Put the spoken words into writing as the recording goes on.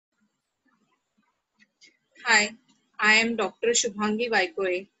Hi, I am Dr. Shubhangi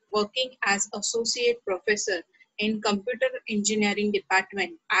working as Associate Professor in Computer Engineering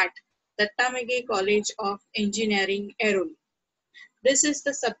Department at Dattamege College of Engineering, Airoli. This is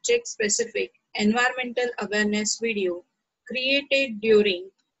the subject-specific environmental awareness video created during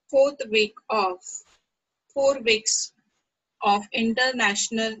four weeks of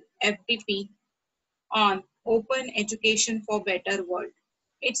International FDP on Open Education for Better World.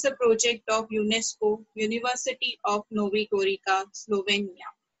 It's a project of UNESCO, University of Novi Gorica, Slovenia.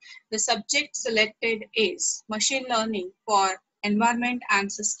 The subject selected is Machine Learning for Environment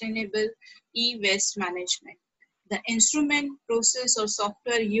and Sustainable E-Waste Management. The instrument, process or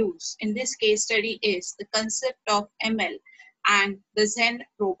software used in this case study is the concept of ML and the Zen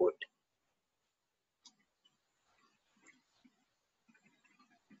robot.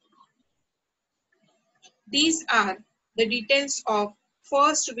 These are the details of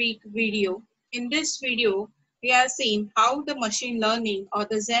first week video. In this video, we are seeing how the machine learning or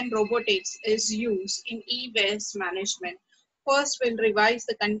the Zen robotics is used in e-waste management. First, we'll revise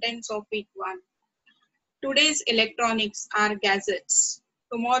the contents of week 1. Today's electronics are gadgets.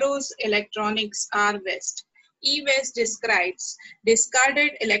 Tomorrow's electronics are waste. E-waste describes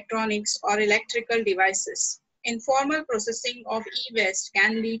discarded electronics or electrical devices. Informal processing of e-waste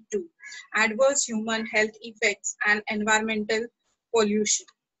can lead to adverse human health effects and environmental pollution.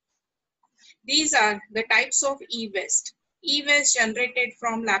 These are the types of e-waste. E-waste generated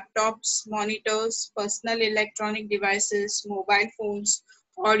from laptops, monitors, personal electronic devices, mobile phones,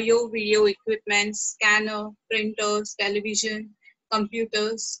 audio, video equipment, scanner, printers, television,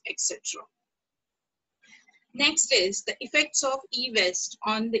 computers, etc. Next is the effects of e-waste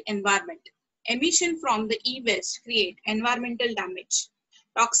on the environment. Emission from the e-waste create environmental damage.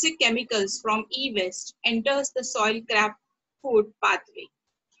 Toxic chemicals from e-waste enters the soil crop food pathway.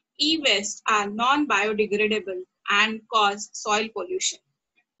 E-waste are non-biodegradable and cause soil pollution.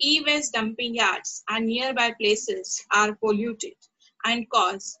 E-waste dumping yards and nearby places are polluted and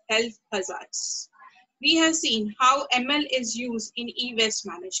cause health hazards. We have seen how ML is used in e-waste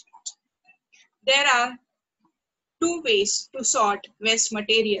management. There are two ways to sort waste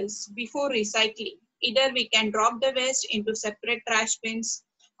materials before recycling. Either we can drop the waste into separate trash bins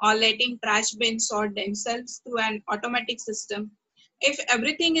or letting trash bins sort themselves through an automatic system. If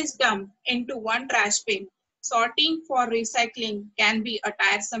everything is dumped into one trash bin, sorting for recycling can be a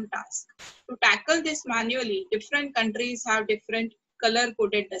tiresome task. To tackle this manually, different countries have different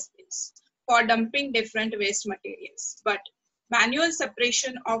color-coded dustbins for dumping different waste materials. But manual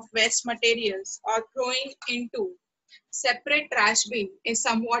separation of waste materials or throwing into separate trash bin is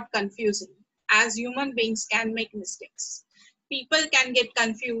somewhat confusing, as human beings can make mistakes. People can get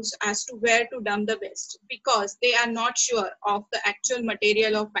confused as to where to dump the waste because they are not sure of the actual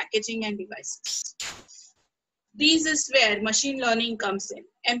material of packaging and devices. This is where machine learning comes in.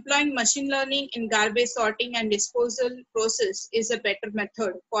 Employing machine learning in garbage sorting and disposal process is a better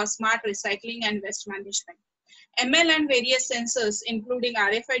method for smart recycling and waste management. ML and various sensors, including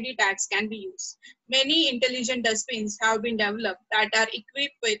RFID tags, can be used. Many intelligent dustbins have been developed that are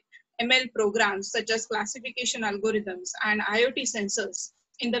equipped with ML programs such as classification algorithms and IoT sensors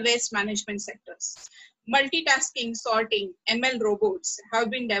in the waste management sectors. Multitasking sorting ML robots have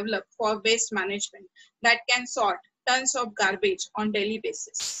been developed for waste management that can sort tons of garbage on daily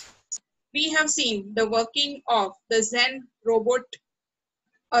basis. We have seen the working of the Zen robot,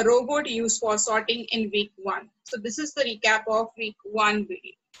 a robot used for sorting in week 1. So this is the recap of week 1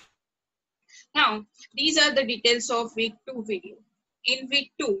 video. Now, these are the details of week 2 video. In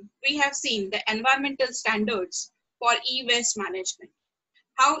week 2, we have seen the environmental standards for e-waste management.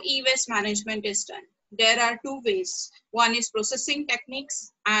 How e-waste management is done. There are two ways. One is processing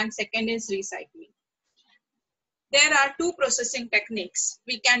techniques and second is recycling. There are two processing techniques.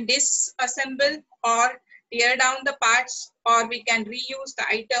 We can disassemble or tear down the parts, or we can reuse the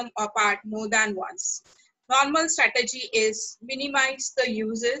item or part more than once. Normal strategy is minimize the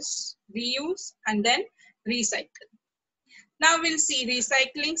uses, reuse, and then recycle. Now we'll see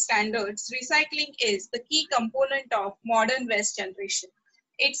recycling standards. Recycling is the key component of modern waste generation.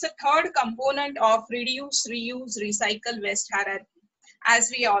 It's a third component of reduce, reuse, recycle waste hierarchy.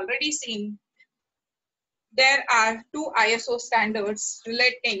 As we already seen, there are two ISO standards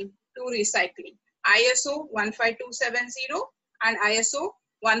relating to recycling. ISO 15270 and ISO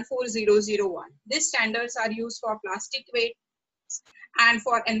 14001. These standards are used for plastic waste and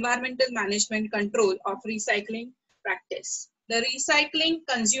for environmental management control of recycling practice. The recycling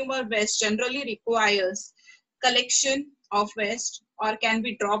consumer waste generally requires collection of waste or can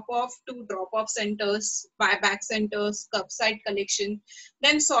be drop-off to drop-off centers, buyback centers, curbside collection,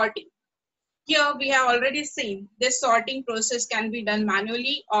 then sorting. Here we have already seen this sorting process can be done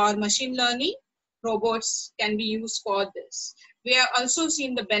manually or machine learning robots can be used for this. We have also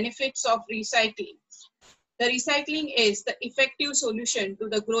seen the benefits of recycling. The recycling is the effective solution to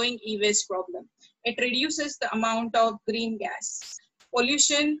the growing e-waste problem. It reduces the amount of green gas.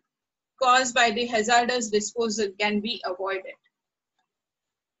 Pollution caused by the hazardous disposal can be avoided.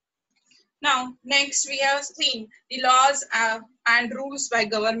 Now, next we have seen the laws and rules by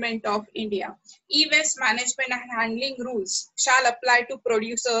Government of India. E-waste management and handling rules shall apply to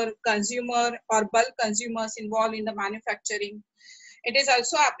producer, consumer or bulk consumers involved in the manufacturing. It is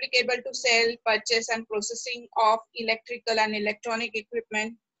also applicable to sale, purchase and processing of electrical and electronic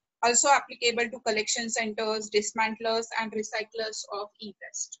equipment. Also applicable to collection centers, dismantlers and recyclers of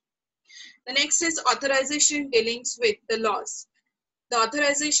e-waste. The next is authorization dealings with the laws. The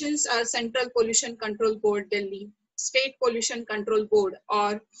authorizations are Central Pollution Control Board, Delhi, State Pollution Control Board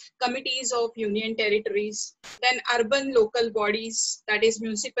or committees of union territories, then urban local bodies, that is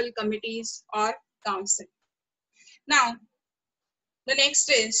municipal committees or council. Now, the next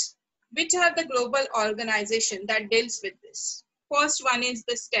is, which are the global organization that deals with this? First one is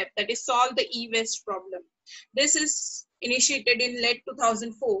the STEP, that is solve the e-waste problem. This is initiated in late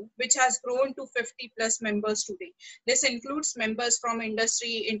 2004, which has grown to 50 plus members today. This includes members from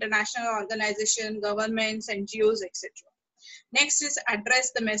industry, international organization, governments, NGOs, etc. Next is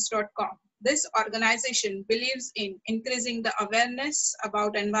addressthemess.com. This organization believes in increasing the awareness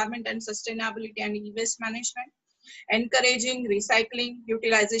about environment and sustainability and e-waste management, encouraging recycling,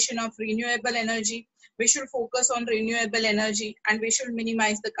 utilization of renewable energy. We should focus on renewable energy and we should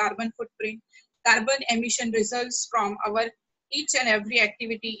minimize the carbon footprint. Carbon emission results from our each and every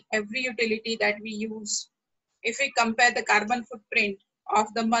activity, every utility that we use. If we compare the carbon footprint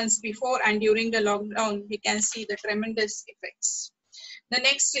of the months before and during the lockdown, we can see the tremendous effects. The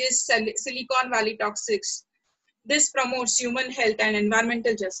next is Silicon Valley Toxics. This promotes human health and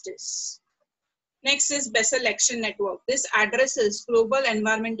environmental justice. Next is Bessel Action Network. This addresses global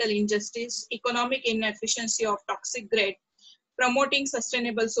environmental injustice, economic inefficiency of toxic grade, promoting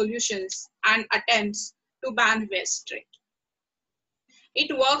sustainable solutions and attempts to ban waste trade.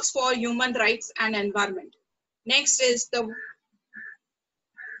 It works for human rights and environment. Next is the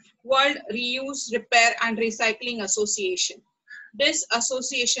World Reuse, Repair and Recycling Association. This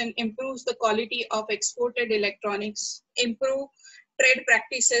association improves the quality of exported electronics, improve trade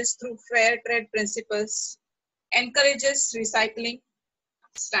practices through fair trade principles, encourages recycling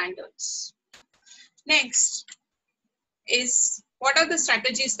standards. Next is, what are the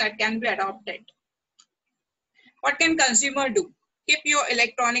strategies that can be adopted? What can consumer do? Keep your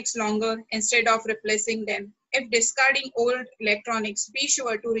electronics longer instead of replacing them. If discarding old electronics, be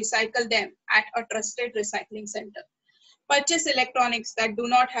sure to recycle them at a trusted recycling center. Purchase electronics that do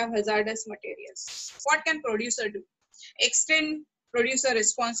not have hazardous materials. What can producer do? Extend producer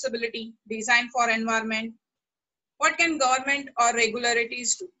responsibility, design for environment. What can government or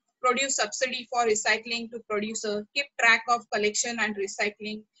regularities do? Produce subsidy for recycling to producer, keep track of collection and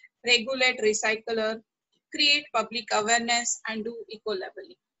recycling, regulate recycler, create public awareness and do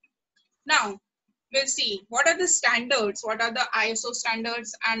eco-labeling. Now, we'll see what are the standards, what are the ISO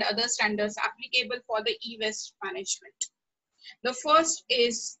standards and other standards applicable for the e-waste management. The first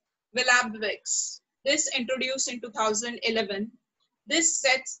is WLABWIX. This introduced in 2011. This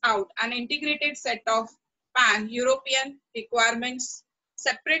sets out an integrated set of pan-European requirements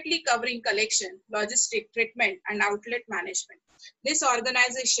separately covering collection, logistic, treatment, and outlet management. This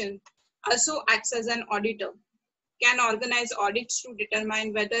organization also acts as an auditor, can organize audits to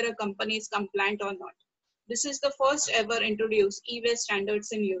determine whether a company is compliant or not. This is the first ever introduced e-waste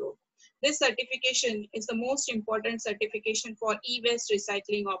standards in Europe. This certification is the most important certification for e-waste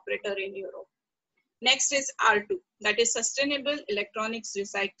recycling operator in Europe. Next is R2, that is Sustainable Electronics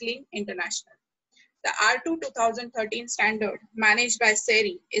Recycling International. The R2 2013 standard, managed by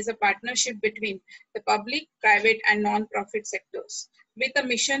SERI, is a partnership between the public, private, and non-profit sectors, with a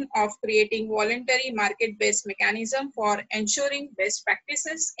mission of creating voluntary market-based mechanism for ensuring best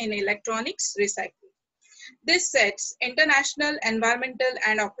practices in electronics recycling. This sets international environmental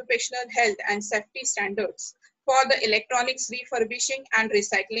and occupational health and safety standards for the electronics refurbishing and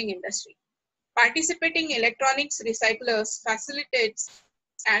recycling industry. Participating electronics recyclers, facilitators,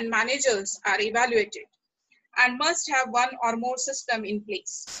 and managers are evaluated and must have one or more system in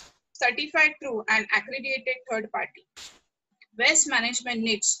place, certified through an accredited third party. Waste management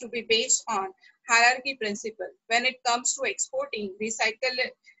needs to be based on hierarchy principle. When it comes to exporting recyclable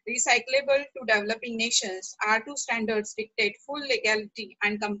to developing nations, R2 standards dictate full legality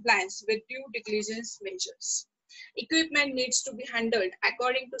and compliance with due diligence measures. Equipment needs to be handled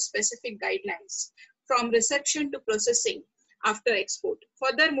according to specific guidelines, from reception to processing after export.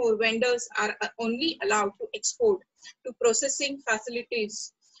 Furthermore, vendors are only allowed to export to processing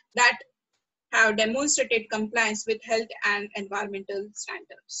facilities that have demonstrated compliance with health and environmental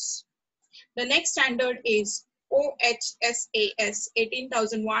standards. The next standard is OHSAS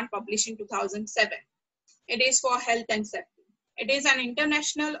 18001, published in 2007. It is for health and safety. It is an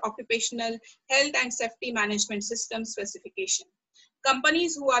international occupational health and safety management system specification.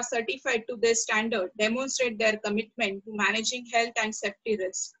 Companies who are certified to this standard demonstrate their commitment to managing health and safety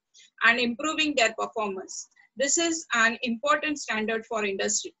risks and improving their performance. This is an important standard for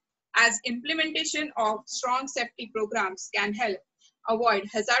industry, as implementation of strong safety programs can help avoid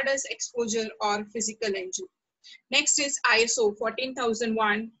hazardous exposure or physical injury. Next is ISO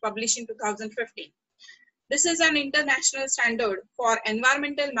 14001, published in 2015. This is an international standard for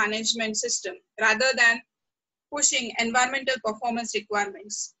environmental management system rather than pushing environmental performance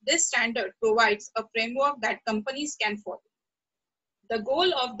requirements. This standard provides a framework that companies can follow. The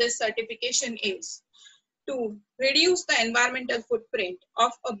goal of this certification is to reduce the environmental footprint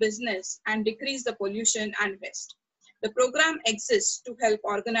of a business and decrease the pollution and waste. The program exists to help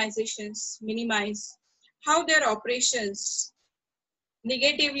organizations minimize how their operations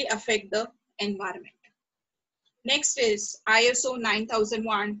negatively affect the environment. Next is ISO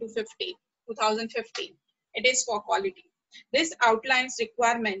 9001-2015. It is for quality. This outlines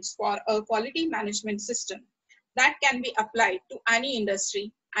requirements for a quality management system that can be applied to any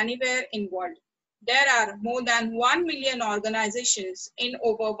industry, anywhere in the world. There are more than 1 million organizations in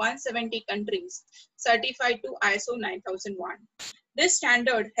over 170 countries certified to ISO 9001. This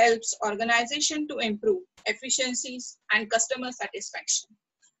standard helps organizations to improve efficiencies and customer satisfaction.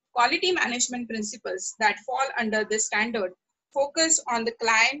 Quality management principles that fall under this standard focus on the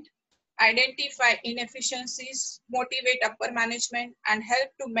client, identify inefficiencies, motivate upper management, and help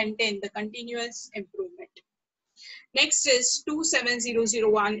to maintain the continuous improvement. Next is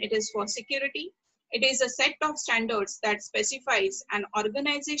 27001. It is for security. It is a set of standards that specifies an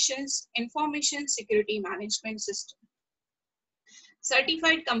organization's information security management system.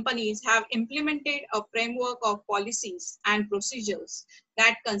 Certified companies have implemented a framework of policies and procedures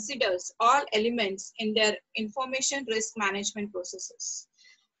that considers all elements in their information risk management processes.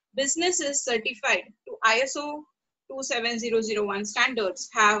 Businesses certified to ISO 27001 standards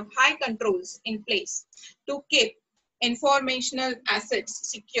have high controls in place to keep informational assets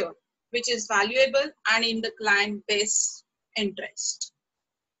secure, which is valuable and in the client base interest.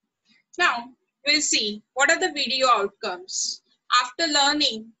 Now, we'll see what are the video outcomes. After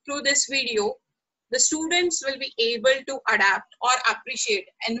learning through this video, the students will be able to adapt or appreciate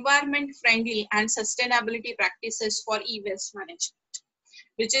environment-friendly and sustainability practices for e-waste management,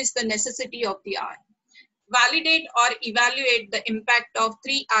 which is the necessity of the hour. Validate or evaluate the impact of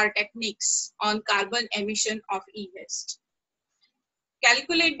 3R techniques on carbon emission of e-waste.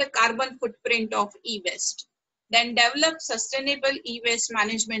 Calculate the carbon footprint of e-waste. Then develop sustainable e-waste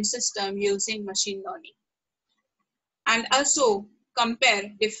management system using machine learning. And also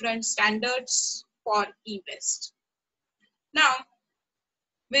compare different standards for e-waste. Now,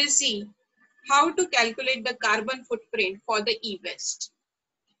 we'll see how to calculate the carbon footprint for the e-waste.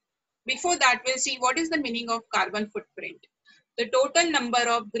 Before that, we'll see what is the meaning of carbon footprint. The total number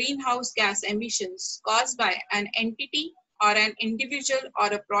of greenhouse gas emissions caused by an entity or an individual or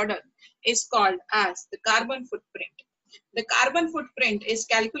a product is called as the carbon footprint. The carbon footprint is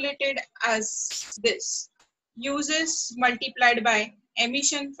calculated as this: uses multiplied by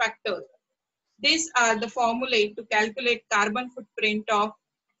emission factor. These are the formulae to calculate carbon footprint of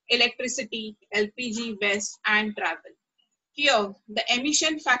electricity, LPG, waste, and travel. Here, the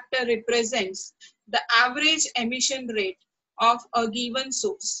emission factor represents the average emission rate of a given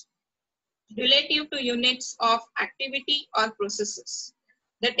source relative to units of activity or processes.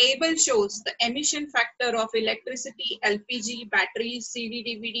 The table shows the emission factor of electricity, LPG, batteries,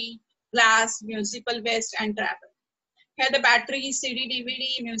 CD/DVD, glass, municipal waste, and travel. Here the batteries,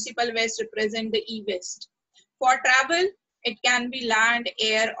 CD/DVD, municipal waste represent the e-waste. For travel, it can be land,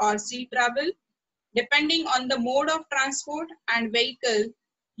 air, or sea travel. Depending on the mode of transport and vehicle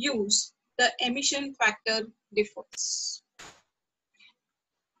use, the emission factor differs.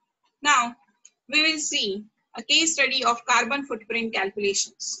 Now, we will see a case study of carbon footprint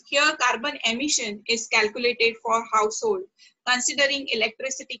calculations. Here, carbon emission is calculated for household, considering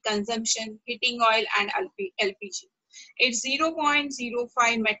electricity consumption, heating oil, and LPG. It's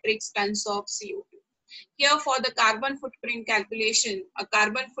 0.05 metric tons of CO2. Here, for the carbon footprint calculation, a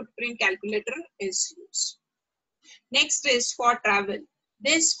carbon footprint calculator is used. Next is for travel.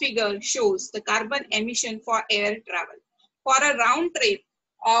 This figure shows the carbon emission for air travel. For a round trip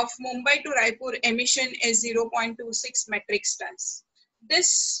of Mumbai to Raipur, emission is 0.26 metric tons.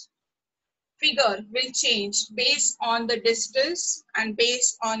 This figure will change based on the distance and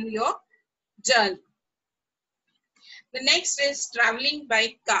based on your journey. The next is traveling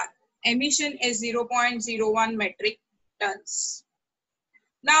by car. Emission is 0.01 metric tons.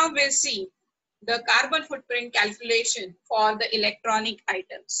 Now we'll see the carbon footprint calculation for the electronic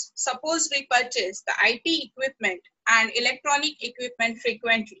items. Suppose we purchase the IT equipment and electronic equipment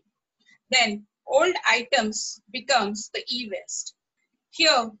frequently, then old items becomes the e-waste.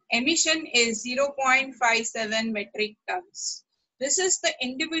 Here, emission is 0.57 metric tons. This is the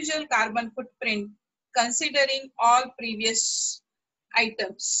individual carbon footprint considering all previous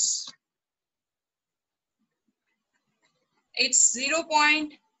items. It's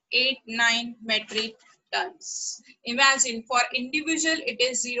 0.89 metric tons. Imagine for individual it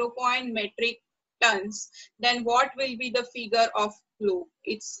is 0. Metric tons. Then what will be the figure of globe?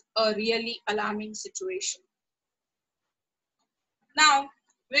 It's a really alarming situation. Now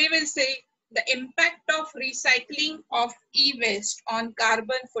we will say the impact of recycling of e-waste on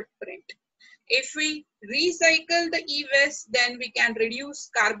carbon footprint. If we recycle the e-waste, then we can reduce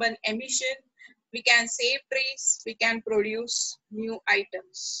carbon emission, we can save trees, we can produce new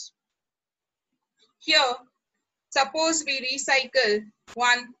items. Here, suppose we recycle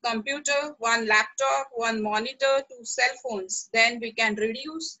one computer, one laptop, one monitor, 2 cell phones, then we can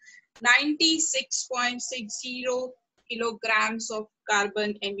reduce 96.60 kilograms of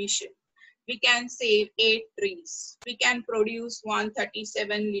carbon emission. We can save 8 trees. We can produce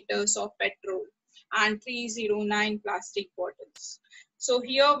 137 liters of petrol and 309 plastic bottles. So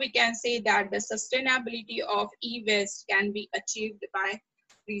here we can say that the sustainability of e-waste can be achieved by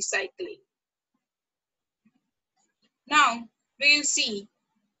recycling. Now we'll see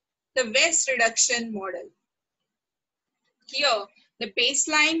the waste reduction model. Here the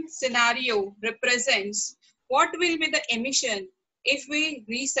baseline scenario represents what will be the emission if we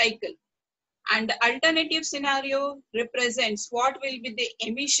recycle, and the alternative scenario represents what will be the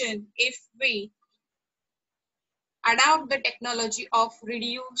emission if we adopt the technology of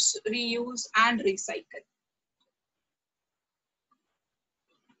reduce, reuse and recycle.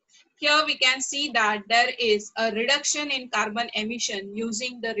 Here we can see that there is a reduction in carbon emission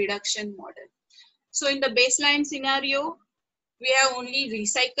using the reduction model. So in the baseline scenario, we have only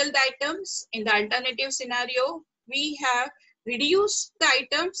recycled items. In the alternative scenario, we have reduced the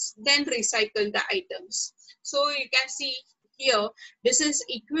items, then recycle the items. So you can see here, this is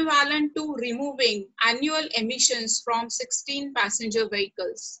equivalent to removing annual emissions from 16 passenger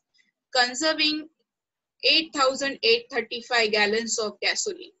vehicles, conserving 8,835 gallons of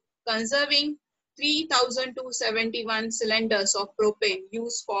gasoline, conserving 3,271 cylinders of propane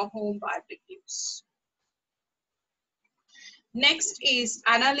used for home barbecues. Next is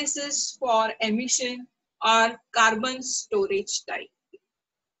analysis for emission or carbon storage type.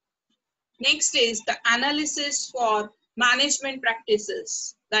 Next is the analysis for management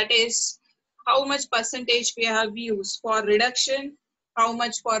practices. That is how much percentage we have used for reduction, how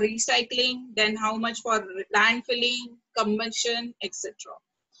much for recycling, then how much for landfilling, combustion, etc.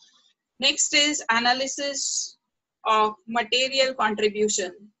 Next is analysis of material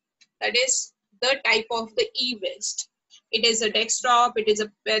contribution. That is the type of the e-waste. It is a desktop, it is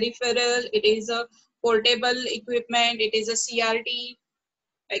a peripheral, it is a portable equipment, it is a CRT,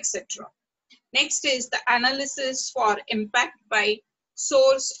 etc. Next is the analysis for impact by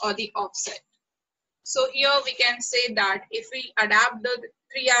source or the offset. So here we can say that if we adapt the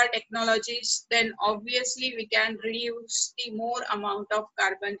 3R technologies, then obviously we can reduce the more amount of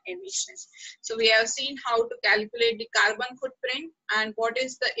carbon emissions. So we have seen how to calculate the carbon footprint and what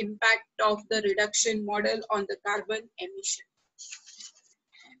is the impact of the reduction model on the carbon emission.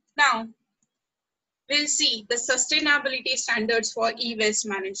 Now, we'll see the sustainability standards for e-waste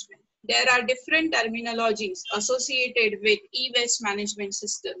management. There are different terminologies associated with e-waste management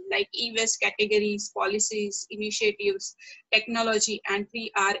system like e-waste categories, policies, initiatives, technology, and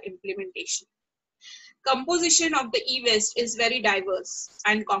 3R implementation. Composition of the e-waste is very diverse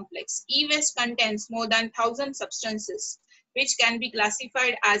and complex. E-waste contains more than 1,000 substances which can be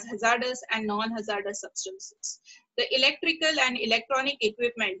classified as hazardous and non-hazardous substances. The electrical and electronic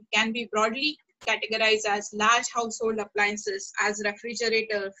equipment can be broadly categorized as large household appliances as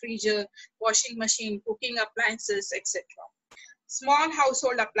refrigerator, freezer, washing machine, cooking appliances, etc. Small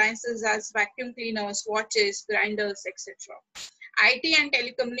household appliances as vacuum cleaners, watches, grinders, etc. IT and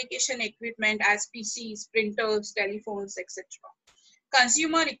telecommunication equipment as PCs, printers, telephones, etc.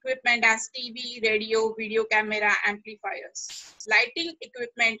 Consumer equipment as TV, radio, video camera, amplifiers. Lighting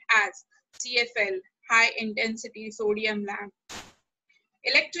equipment as CFL, high intensity sodium lamp.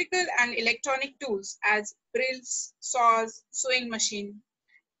 Electrical and electronic tools as drills, saws, sewing machine.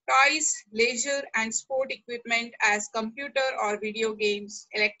 Toys, leisure and sport equipment as computer or video games,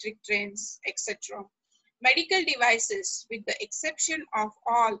 electric trains, etc. Medical devices, with the exception of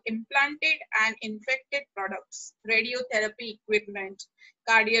all implanted and infected products, radiotherapy equipment,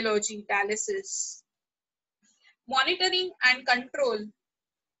 cardiology, dialysis. Monitoring and control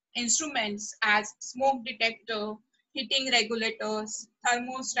instruments as smoke detector, heating regulators,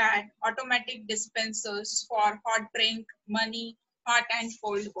 thermostat, automatic dispensers for hot drink, money, hot and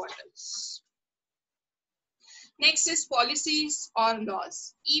cold bottles. Next is policies or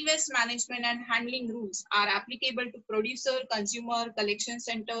laws. E-waste management and handling rules are applicable to producer, consumer, collection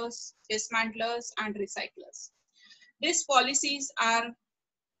centers, dismantlers, and recyclers. These policies are: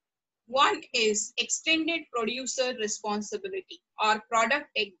 one is extended producer responsibility or product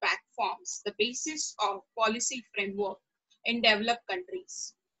take-back forms, the basis of policy framework in developed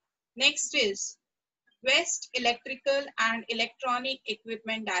countries. Next is Waste Electrical and Electronic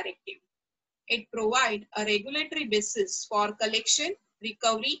Equipment Directive. It provides a regulatory basis for collection,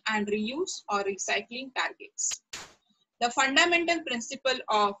 recovery, and reuse or recycling targets. The fundamental principle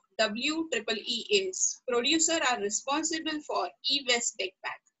of WEEE is producers are responsible for e-waste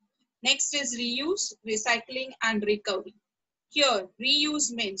take-back. Next is reuse, recycling, and recovery. Here,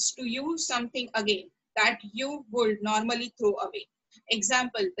 reuse means to use something again that you would normally throw away.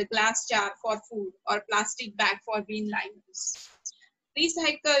 Example, the glass jar for food or plastic bag for bin liners.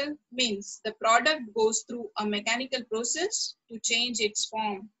 Recycle means the product goes through a mechanical process to change its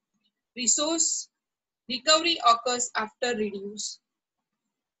form. Resource recovery occurs after reuse,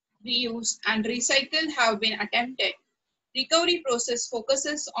 and recycle have been attempted. Recovery process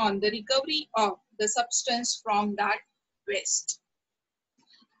focuses on the recovery of the substance from that waste.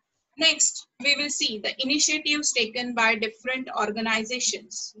 Next, we will see the initiatives taken by different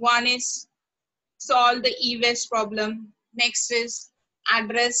organizations. One is solve the e-waste problem. Next is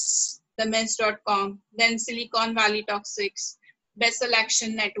address the mess.com, then Silicon Valley Toxics, Bessel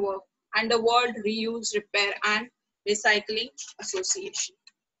Action Network, and the World Reuse, Repair and Recycling Association.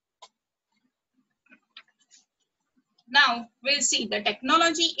 Now we'll see the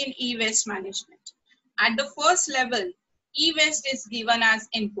technology in e-waste management. At the first level, e-waste is given as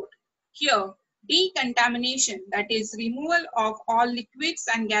input. Here, decontamination, that is removal of all liquids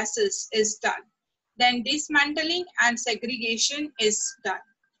and gases, is done. Then dismantling and segregation is done.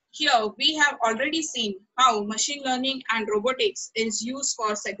 Here we have already seen how machine learning and robotics is used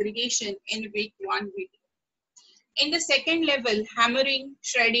for segregation in week 1 video. In the second level, hammering,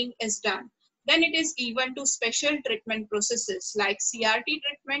 shredding is done. Then it is given to special treatment processes like CRT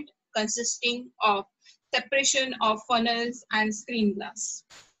treatment, consisting of separation of funnels and screen glass,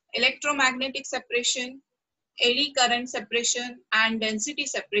 electromagnetic separation, eddy current separation, and density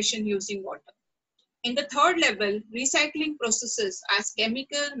separation using water. In the third level, recycling processes as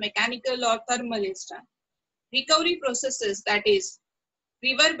chemical, mechanical, or thermal is done. Recovery processes, that is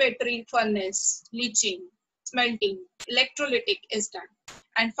reverberatory furnace, leaching, smelting, electrolytic is done.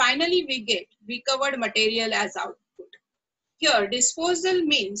 And finally, we get recovered material as output. Here, disposal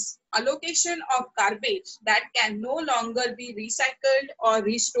means allocation of garbage that can no longer be recycled or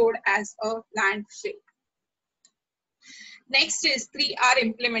restored as a landfill. Next is 3R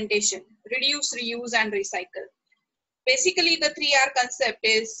implementation: reduce, reuse, and recycle. Basically, the 3R concept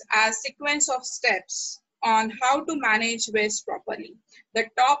is a sequence of steps on how to manage waste properly. The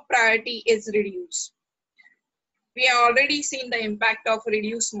top priority is reduce. We have already seen the impact of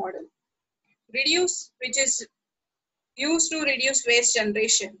reduce model. Reduce, which is used to reduce waste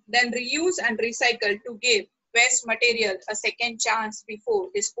generation, then reuse and recycle to give waste material a second chance before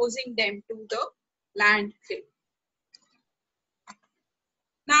disposing them to the landfill.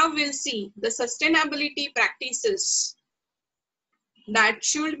 Now we'll see the sustainability practices that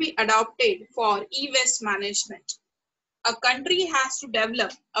should be adopted for e-waste management. A country has to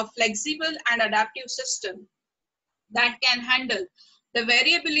develop a flexible and adaptive system that can handle the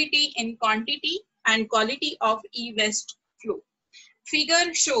variability in quantity and quality of e-waste flow.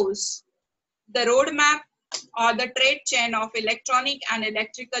 Figure shows the roadmap or the trade chain of electronic and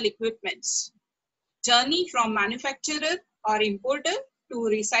electrical equipments. Journey from manufacturer or importer to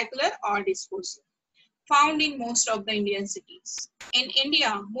recycler or disposer, found in most of the Indian cities. In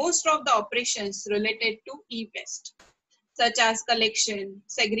India, most of the operations related to e-waste, such as collection,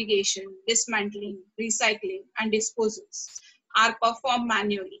 segregation, dismantling, recycling, and disposals, are performed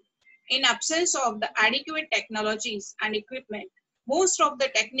manually. In absence of the adequate technologies and equipment, Most of the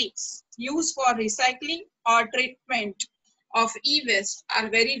techniques used for recycling or treatment of e-waste are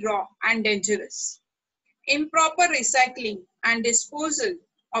very raw and dangerous. Improper recycling and disposal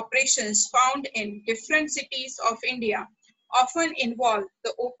operations found in different cities of India often involve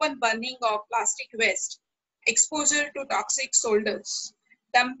the open burning of plastic waste, exposure to toxic solars,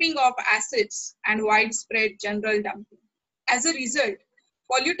 dumping of acids, and widespread general dumping. As a result,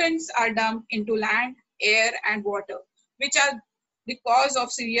 pollutants are dumped into land, air, and water, which are the cause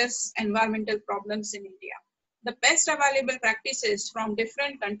of serious environmental problems in India. The best available practices from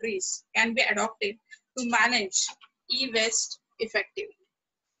different countries can be adopted to manage e-waste effectively.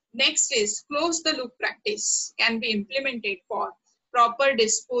 Next is close the loop practice can be implemented for proper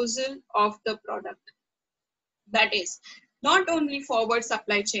disposal of the product. That is, not only forward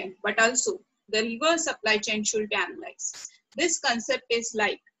supply chain, but also the reverse supply chain should be analyzed. This concept is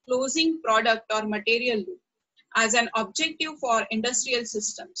like closing product or material loop as an objective for industrial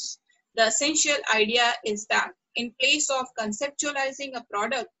systems. The essential idea is that in place of conceptualizing a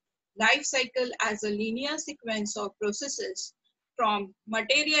product life cycle as a linear sequence of processes from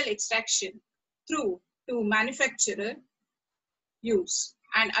material extraction through to manufacturer use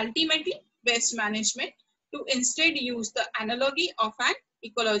and ultimately waste management, to instead use the analogy of an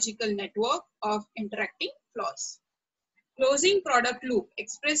ecological network of interacting flows. Closing product loop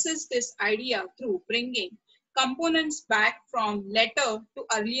expresses this idea through bringing components back from later to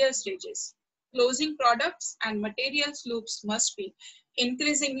earlier stages. Closing products and materials loops must be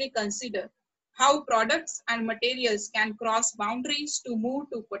increasingly considered how products and materials can cross boundaries to move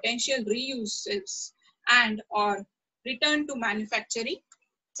to potential reuses and or return to manufacturing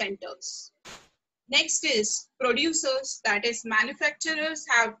centers. Next is producers, that is manufacturers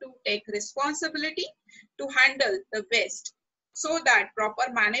have to take responsibility to handle the waste so that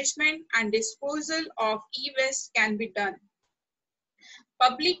proper management and disposal of e-waste can be done.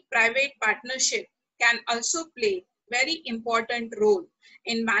 Public-private partnership can also play very important role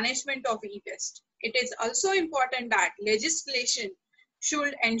in management of e-waste. It is also important that legislation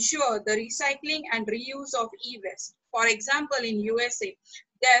should ensure the recycling and reuse of e-waste. For example, in USA,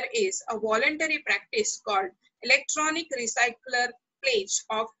 there is a voluntary practice called electronic recycler pledge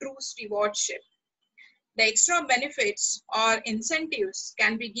of true stewardship. The extra benefits or incentives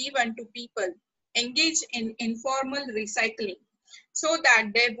can be given to people engaged in informal recycling so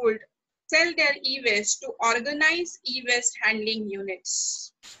that they would sell their e-waste to organize e-waste handling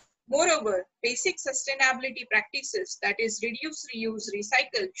units. Moreover, basic sustainability practices, that is reduce, reuse,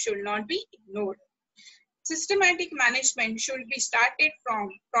 recycle, should not be ignored. Systematic management should be started from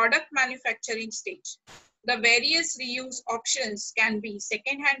product manufacturing stage. The various reuse options can be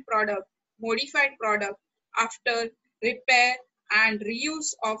second-hand product, modified product after repair, and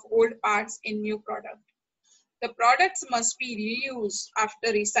reuse of old parts in new product. The products must be reused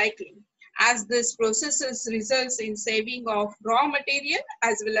after recycling, as this process results in saving of raw material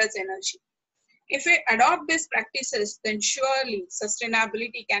as well as energy. If we adopt these practices, then surely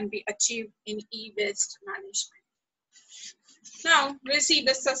sustainability can be achieved in e-waste management. Now we'll see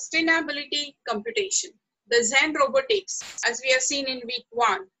the sustainability computation. The Zen robotics, as we have seen in week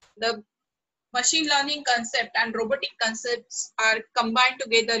 1, the machine learning concept and robotic concepts are combined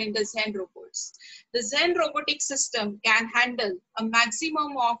together in the Zen robots. The Zen robotic system can handle a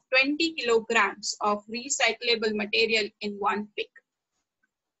maximum of 20 kilograms of recyclable material in one pick.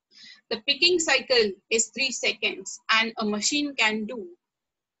 The picking cycle is 3 seconds and a machine can do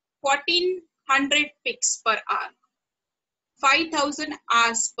 1400 picks per hour, 5000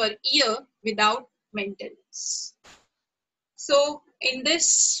 hours per year without maintenance. So in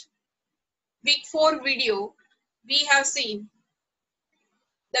this week 4 video, we have seen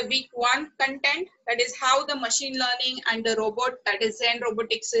the week 1 content, that is how the machine learning and the robot, that is Zen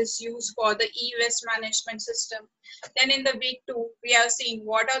robotics, is used for the e-waste management system. Then in the week 2, we have seen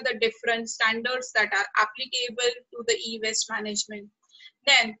what are the different standards that are applicable to the e-waste management.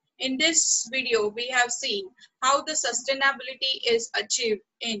 Then in this video, we have seen how the sustainability is achieved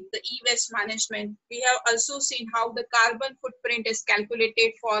in the e-waste management. We have also seen how the carbon footprint is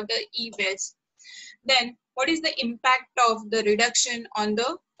calculated for the e-waste. Then what is the impact of the reduction on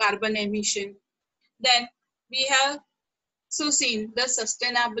the carbon emission? Then we have also seen the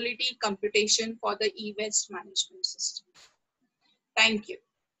sustainability computation for the e-waste management system. Thank you.